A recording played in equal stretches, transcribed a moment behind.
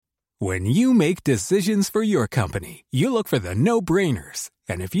When you make decisions for your company, you look for the no-brainers.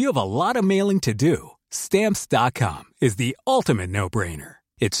 And if you have a lot of mailing to do, Stamps.com is the ultimate no-brainer.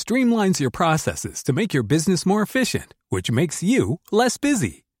 It streamlines your processes to make your business more efficient, which makes you less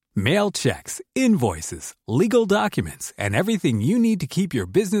busy. Mail checks, invoices, legal documents, and everything you need to keep your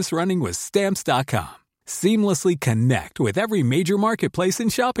business running with Stamps.com. Seamlessly connect with every major marketplace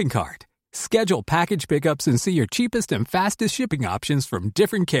and shopping cart. Schedule package pickups and see your cheapest and fastest shipping options from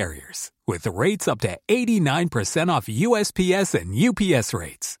different carriers, with rates up to 89% off USPS and UPS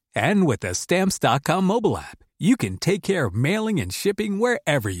rates. And with the Stamps.com mobile app, you can take care of mailing and shipping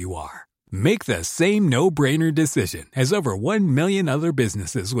wherever you are. Make the same no-brainer decision as over 1 million other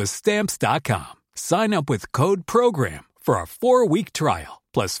businesses with Stamps.com. Sign up with code PROGRAM for a 4-week trial,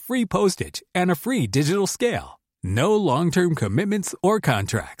 plus free postage and a free digital scale. No long-term commitments or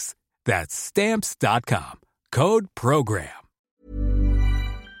contracts. That's Stamps.com. Code PROGRAM.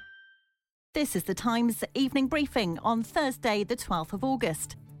 This is the Times evening briefing on Thursday, the 12th of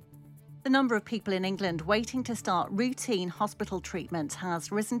August. The number of people in England waiting to start routine hospital treatment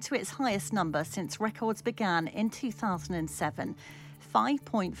has risen to its highest number since records began in 2007.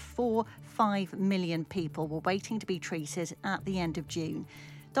 5.45 million people were waiting to be treated at the end of June.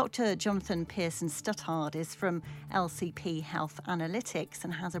 Dr. Jonathan Pearson-Stuttard is from LCP Health Analytics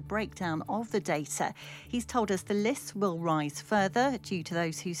and has a breakdown of the data. He's told us the list will rise further due to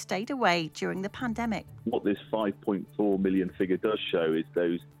those who stayed away during the pandemic. What this 5.4 million figure does show is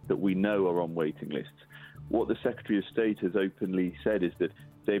those that we know are on waiting lists. What the Secretary of State has openly said is that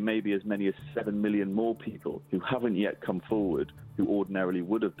there may be as many as 7 million more people who haven't yet come forward, who ordinarily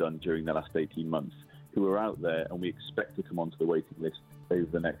would have done during the last 18 months, who are out there and we expect to come onto the waiting list over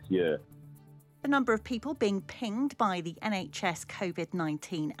the next year. The number of people being pinged by the NHS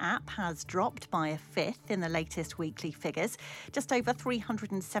COVID-19 app has dropped by a fifth in the latest weekly figures. Just over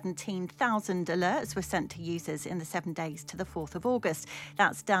 317,000 alerts were sent to users in the 7 days to the 4th of August.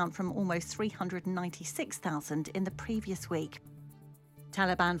 That's down from almost 396,000 in the previous week.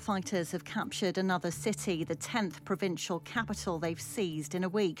 Taliban fighters have captured another city, the 10th provincial capital they've seized in a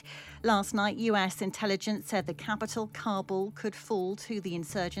week. Last night, US intelligence said the capital, Kabul, could fall to the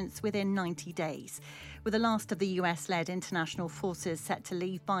insurgents within 90 days. With the last of the US-led international forces set to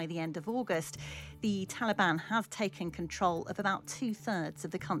leave by the end of August, the Taliban have taken control of about 2/3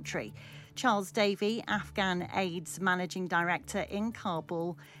 of the country. Charles Davey, Afghan Aid's managing director in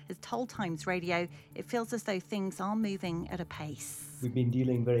Kabul, has told Times Radio it feels as though things are moving at a pace. We've been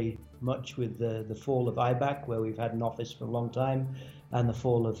dealing very much with the fall of Aibak, where we've had an office for a long time, and the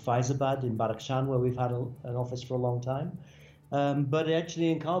fall of Faizabad in Badakhshan, where we've had an office for a long time. But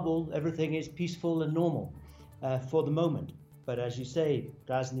actually in Kabul, everything is peaceful and normal for the moment. But as you say,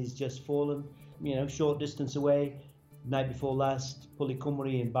 Ghaznih's just fallen, short distance away. Night before last,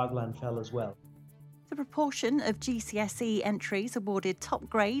 Pulikumri in Baglan fell as well. The proportion of GCSE entries awarded top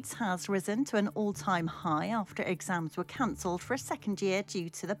grades has risen to an all-time high after exams were cancelled for a second year due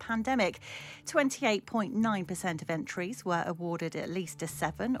to the pandemic. 28.9% of entries were awarded at least a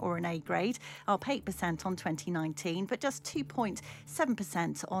 7 or an A grade, up 8% on 2019, but just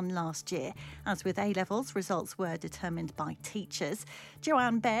 2.7% on last year. As with A-levels, results were determined by teachers.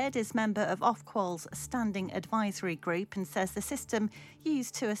 Joanne Baird is member of Ofqual's Standing Advisory Group and says the system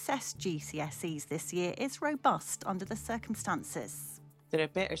used to assess GCSEs this year is robust under the circumstances. There are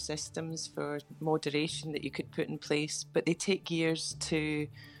better systems for moderation that you could put in place, but they take years to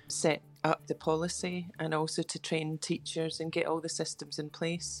set up the policy and also to train teachers and get all the systems in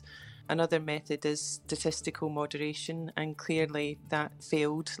place. Another method is statistical moderation, and clearly that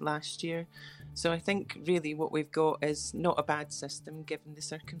failed last year. So I think really what we've got is not a bad system given the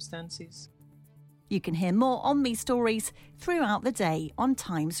circumstances. You can hear more on these stories throughout the day on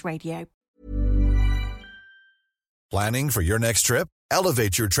Times Radio. Planning for your next trip?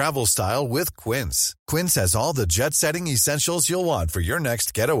 Elevate your travel style with Quince. Quince has all the jet-setting essentials you'll want for your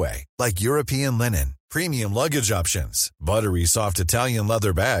next getaway, like European linen, premium luggage options, buttery soft Italian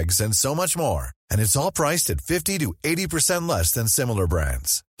leather bags, and so much more. And it's all priced at 50 to 80% less than similar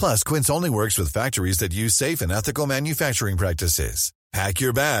brands. Plus, Quince only works with factories that use safe and ethical manufacturing practices. Pack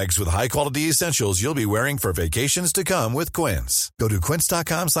your bags with high-quality essentials you'll be wearing for vacations to come with Quince. Go to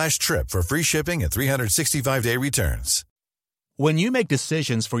quince.com/trip for free shipping and 365-day returns. When you make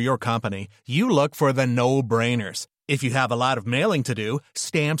decisions for your company, you look for the no-brainers. If you have a lot of mailing to do,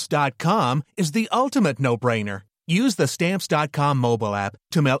 Stamps.com is the ultimate no-brainer. Use the Stamps.com mobile app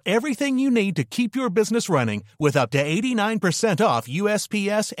to mail everything you need to keep your business running with up to 89% off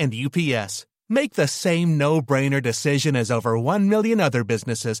USPS and UPS. Make the same no-brainer decision as over 1 million other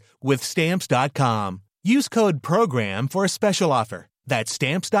businesses with Stamps.com. Use code PROGRAM for a special offer. That's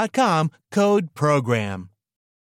Stamps.com, code PROGRAM.